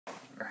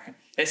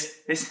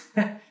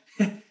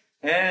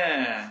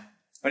Yeah.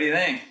 What do you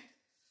think?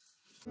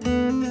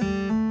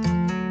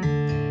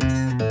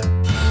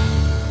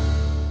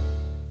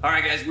 All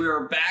right, guys, we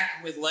are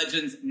back with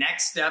Legend's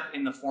next step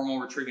in the formal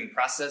retrieving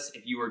process.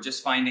 If you are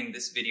just finding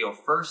this video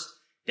first,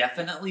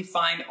 definitely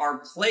find our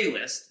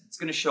playlist. It's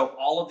going to show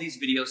all of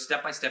these videos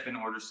step-by-step in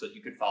order so that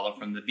you can follow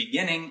from the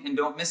beginning and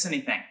don't miss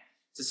anything.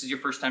 If this is your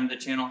first time to the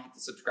channel, hit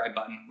the subscribe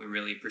button. We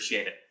really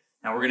appreciate it.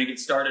 Now we're going to get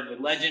started with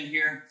Legend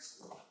here.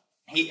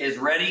 He is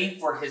ready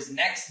for his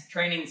next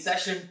training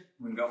session.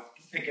 We're going to go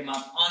pick him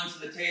up onto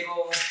the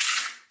table.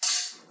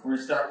 We're going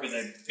to start with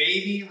a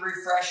baby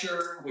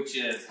refresher, which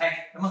is,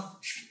 hey, come on.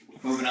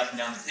 Moving up and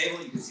down the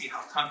table. You can see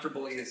how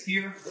comfortable he is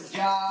here. Good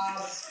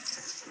job.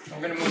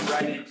 We're going to move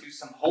right into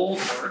some hold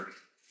work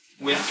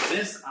with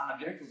this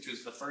object, which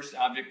was the first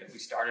object that we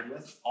started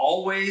with.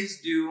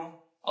 Always do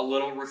a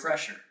little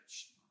refresher.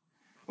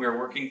 We're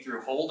working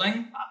through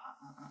holding.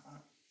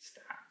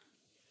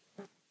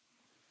 Stop.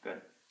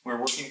 Good. We're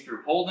working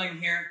through holding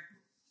here.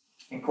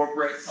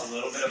 Incorporate a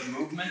little bit of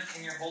movement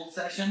in your hold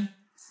session.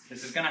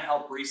 This is going to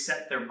help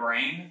reset their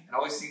brain. It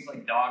always seems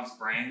like dogs'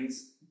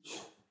 brains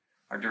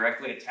are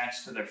directly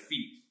attached to their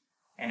feet.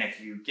 And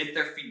if you get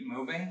their feet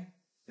moving,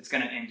 it's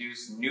going to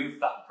induce new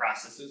thought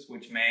processes,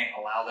 which may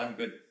allow them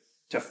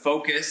to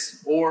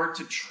focus or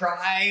to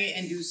try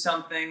and do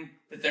something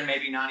that they're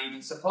maybe not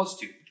even supposed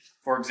to.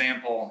 For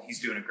example, he's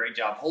doing a great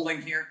job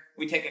holding here.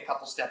 We take a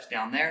couple steps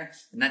down there,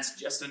 and that's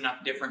just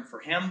enough different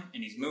for him,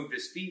 and he's moved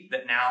his feet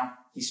that now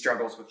he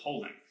struggles with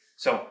holding.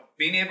 So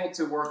being able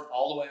to work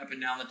all the way up and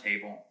down the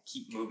table,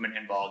 keep movement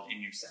involved in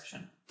your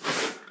session.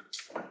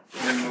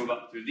 We're going to move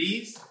up through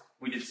these.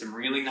 We did some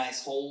really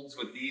nice holds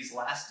with these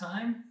last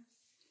time.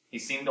 He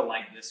seemed to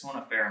like this one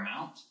a fair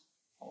amount.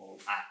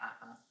 Hold,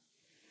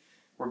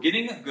 We're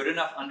getting a good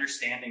enough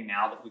understanding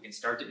now that we can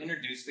start to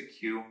introduce the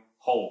cue,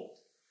 hold.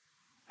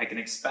 I can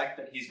expect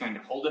that he's going to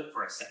hold it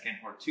for a second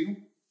or two.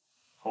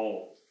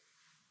 Hold.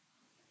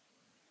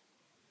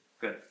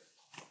 Good.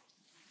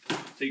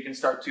 So you can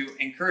start to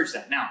encourage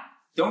that. Now,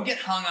 don't get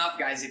hung up,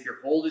 guys, if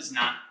your hold is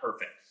not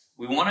perfect.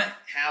 We want to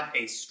have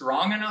a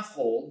strong enough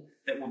hold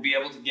that we'll be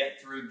able to get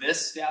through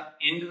this step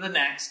into the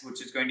next,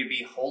 which is going to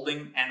be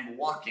holding and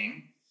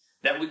walking,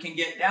 that we can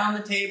get down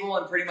the table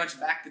and pretty much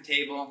back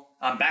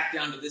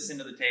down to this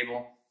end of the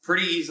table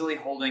pretty easily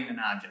holding an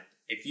object.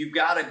 If you've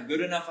got a good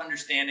enough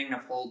understanding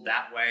of hold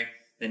that way,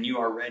 then you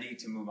are ready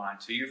to move on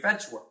to your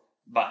fetch work.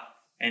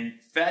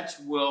 And fetch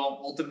will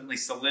ultimately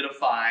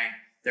solidify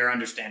their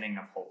understanding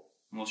of hold.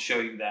 And we'll show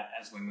you that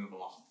as we move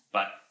along.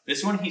 But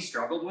this one he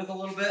struggled with a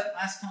little bit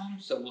last time,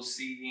 so we'll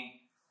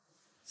see.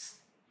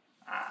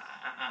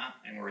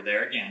 And we're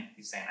there again.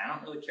 He's saying, I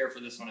don't really care for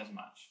this one as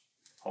much.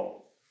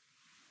 Hold.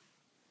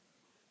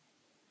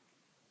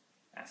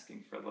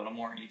 Asking for a little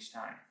more each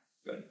time.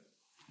 Good.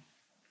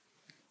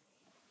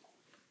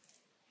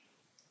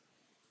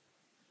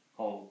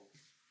 Hold.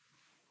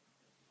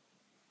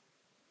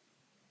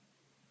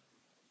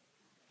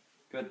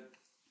 Good.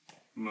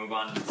 Move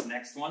on to this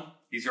next one.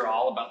 These are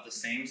all about the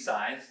same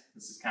size.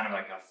 This is kind of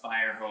like a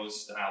fire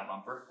hose style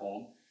bumper.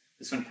 Hold.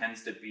 This one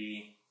tends to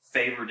be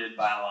favorited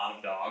by a lot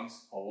of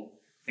dogs. Hold.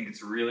 I think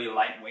it's really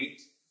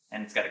lightweight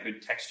and it's got a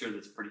good texture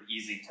that's pretty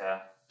easy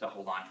to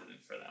hold on to them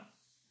for them.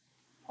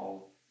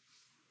 Hold.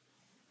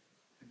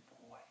 Good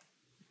boy.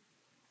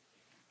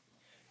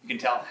 You can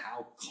tell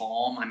how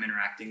calm I'm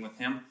interacting with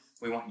him.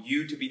 We want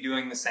you to be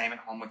doing the same at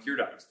home with your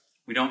dogs.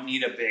 We don't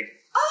need a big,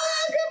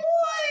 good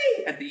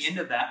boy, at the end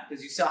of that,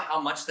 because you saw how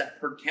much that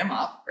perked him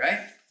up, right?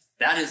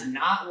 That is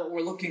not what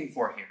we're looking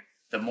for here.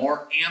 The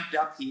more amped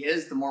up he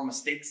is, the more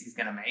mistakes he's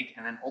going to make,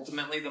 and then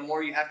ultimately the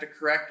more you have to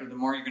correct or the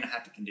more you're going to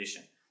have to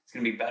condition. It's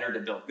going to be better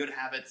to build good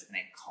habits, and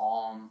a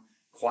calm,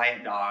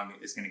 quiet dog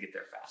is going to get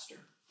there faster.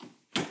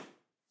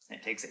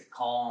 It takes a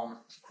calm,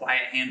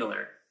 quiet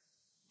handler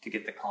to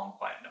get the calm,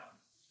 quiet dog.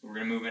 We're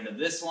going to move into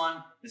this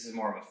one. This is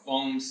more of a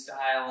foam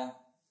style.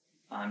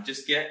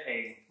 Just get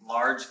a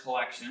large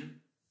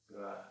collection.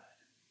 Good.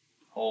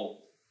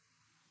 Hold.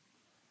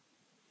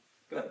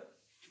 Good.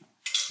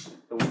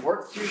 So we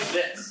work through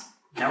this.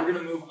 Now we're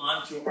going to move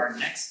on to our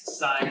next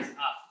size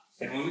up.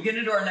 And when we get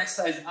into our next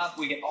size up,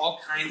 we get all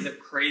kinds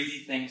of crazy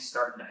things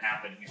starting to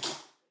happen here.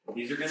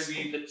 These are going to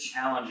be the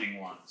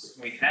challenging ones.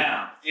 We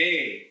have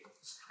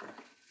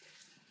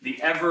the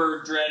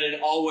ever dreaded,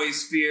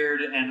 always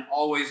feared, and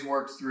always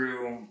worked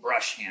through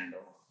brush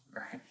handle.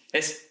 Right?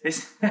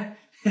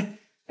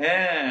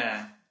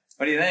 Yeah.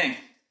 What do you think?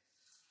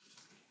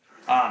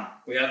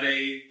 We have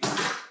a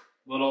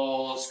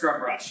little scrub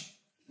brush.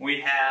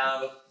 We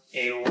have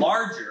a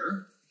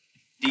larger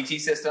DT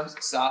Systems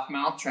soft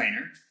mouth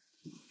trainer.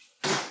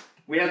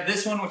 We have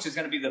this one, which is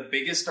going to be the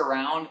biggest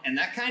around, and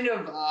that kind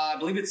of, I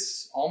believe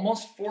it's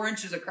almost 4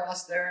 inches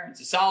across there.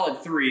 It's a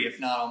solid 3, if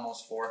not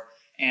almost 4.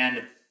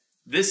 And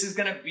this is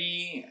going to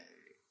be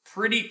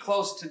pretty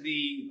close to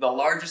the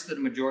largest that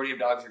the majority of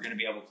dogs are going to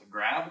be able to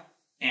grab.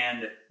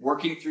 And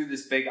working through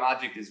this big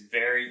object is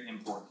very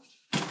important.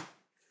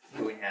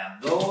 So we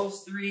have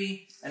those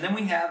three, and then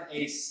we have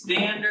a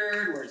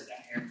standard, where's it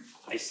at here?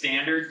 A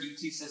standard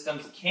DT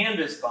Systems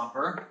canvas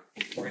bumper.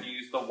 We're going to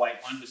use the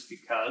white one just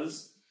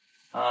because.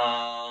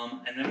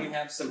 And then we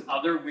have some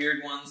other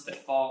weird ones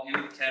that fall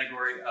into the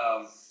category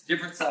of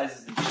different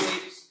sizes and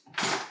shapes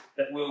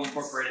that we'll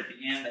incorporate at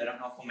the end. I don't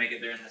know if we'll make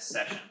it there in this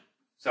session.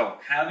 So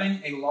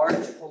having a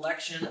large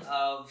collection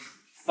of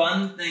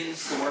fun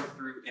things to work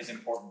through is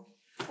important.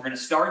 We're going to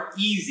start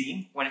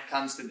easy when it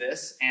comes to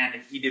this, and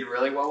if you did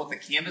really well with the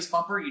canvas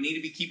bumper, you need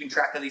to be keeping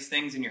track of these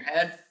things in your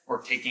head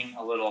or taking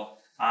a little,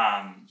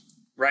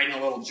 writing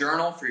a little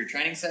journal for your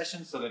training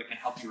session so that it can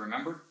help you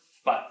remember.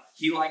 But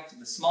he liked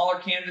the smaller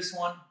canvas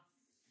one.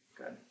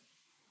 Good.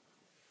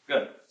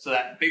 Good. So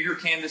that bigger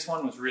canvas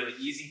one was really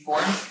easy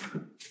for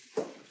him.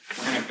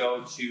 We're going to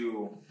go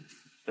to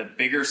the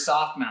bigger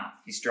soft mount.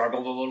 He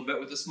struggled a little bit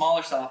with the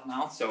smaller soft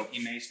mount, so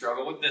he may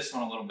struggle with this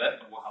one a little bit,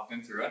 but we'll help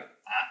him through it.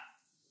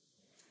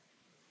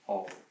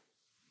 Oh,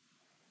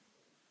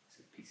 it's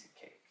a piece of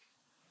cake.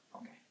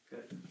 Okay,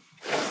 good.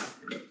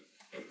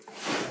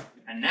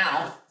 And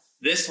now,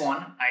 this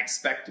one I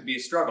expect to be a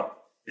struggle.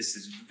 This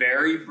is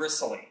very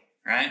bristly,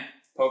 right?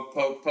 Poke,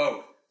 poke,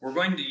 poke. We're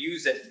going to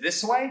use it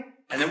this way,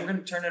 and then we're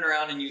going to turn it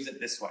around and use it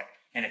this way.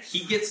 And if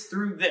he gets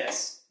through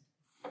this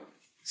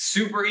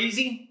super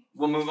easy,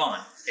 we'll move on.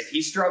 If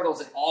he struggles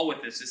at all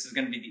with this, this is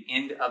going to be the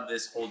end of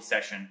this hold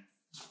session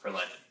for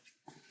Legend.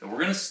 So we're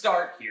going to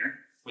start here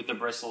with the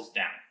bristles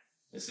down.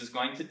 This is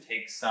going to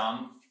take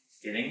some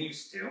getting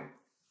used to.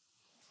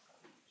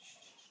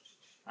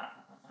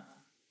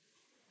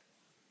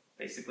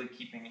 Basically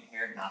keeping it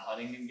here, not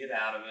letting him get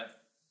out of it.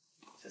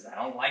 Says, I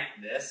don't like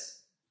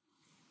this.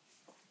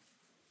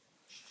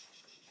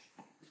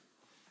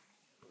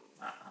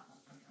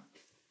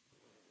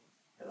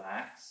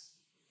 Relax.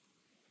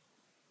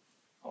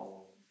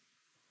 Hold.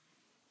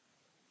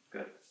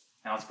 Good.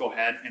 Now let's go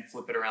ahead and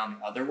flip it around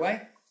the other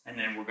way. And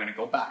then we're going to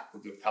go back.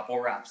 We'll do a couple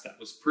wraps. That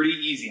was pretty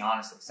easy,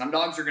 honestly. Some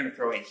dogs are going to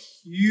throw a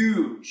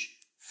huge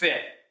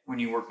fit when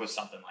you work with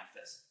something like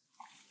this.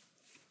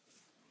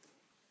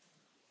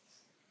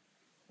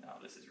 No,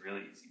 this is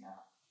really easy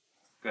now.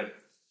 Good.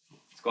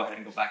 Let's go ahead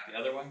and go back the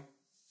other way.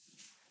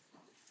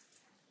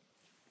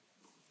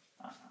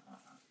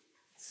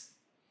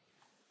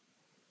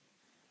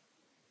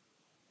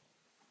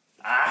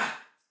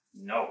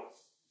 No.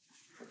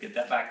 Get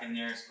that back in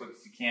there as quick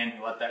as you can.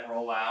 You let that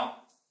roll out.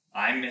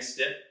 I missed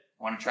it.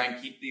 I want to try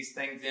and keep these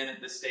things in at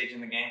this stage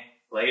in the game.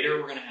 Later,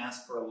 we're going to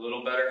ask for a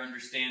little better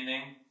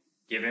understanding.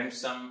 Give him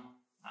some,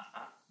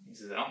 he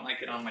says, I don't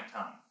like it on my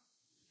tongue.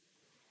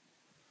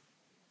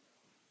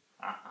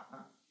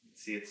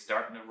 See, it's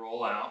starting to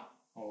roll out.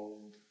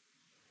 Hold.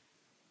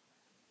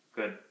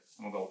 Good.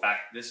 And we'll go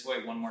back this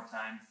way one more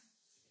time.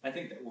 I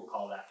think that we'll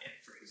call that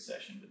it for his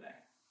session today.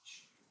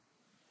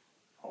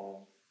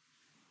 Hold.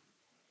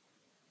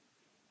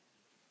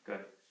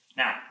 Good.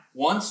 Now,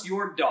 once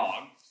your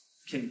dog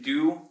can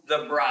do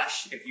the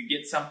brush, if you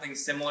get something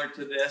similar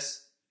to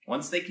this,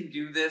 once they can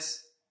do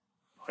this,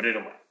 put it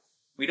away.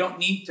 We don't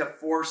need to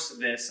force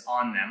this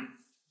on them.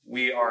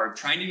 We are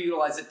trying to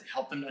utilize it to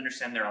help them to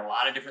understand there are a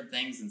lot of different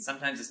things, and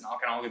sometimes it's not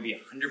going to always be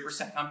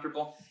 100%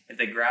 comfortable. If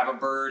they grab a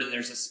bird and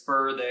there's a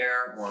spur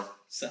there, or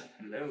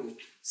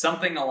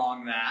something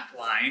along that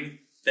line,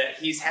 that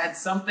he's had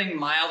something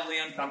mildly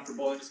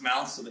uncomfortable in his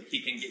mouth so that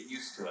he can get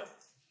used to it.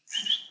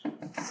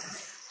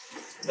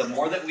 The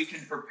more that we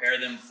can prepare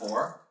them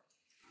for,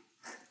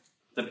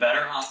 the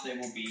better off they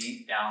will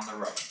be down the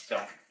road. So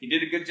he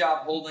did a good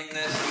job holding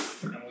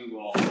this, and we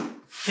will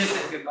kiss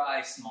it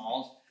goodbye,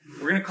 Smalls.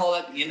 We're going to call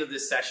that the end of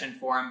this session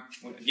for him.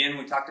 Again,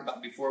 we talked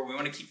about before, we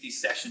want to keep these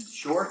sessions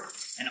short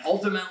and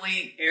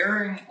ultimately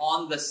erring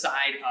on the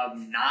side of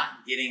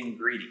not getting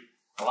greedy.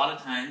 A lot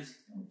of times,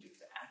 don't do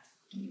that.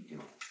 What are you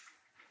doing?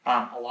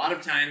 A lot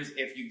of times,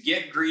 if you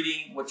get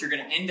greedy, what you're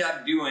going to end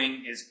up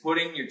doing is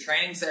putting your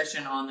training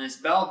session on this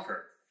bell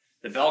curve.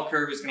 The bell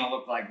curve is going to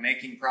look like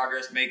making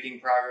progress,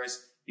 making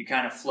progress. You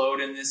kind of float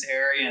in this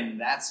area, and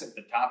that's at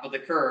the top of the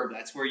curve.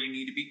 That's where you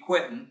need to be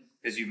quitting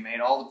because you've made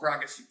all the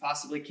progress you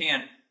possibly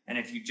can. And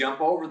if you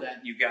jump over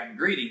that, you've gotten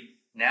greedy.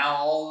 Now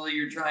all that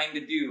you're trying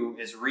to do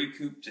is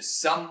recoup to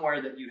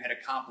somewhere that you had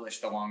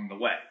accomplished along the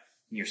way.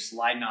 And you're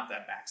sliding off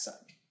that backside.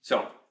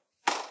 So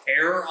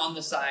err on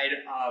the side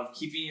of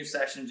keeping your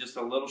session just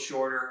a little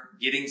shorter,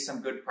 getting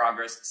some good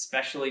progress,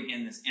 especially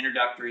in this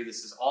introductory.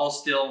 This is all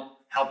still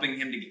helping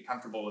him to get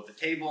comfortable with the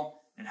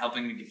table and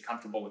helping him to get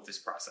comfortable with this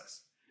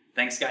process.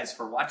 Thanks, guys,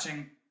 for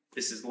watching.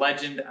 This is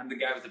Legend. I'm the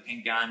guy with the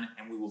pink gun,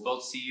 and we will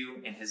both see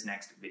you in his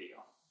next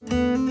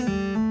video.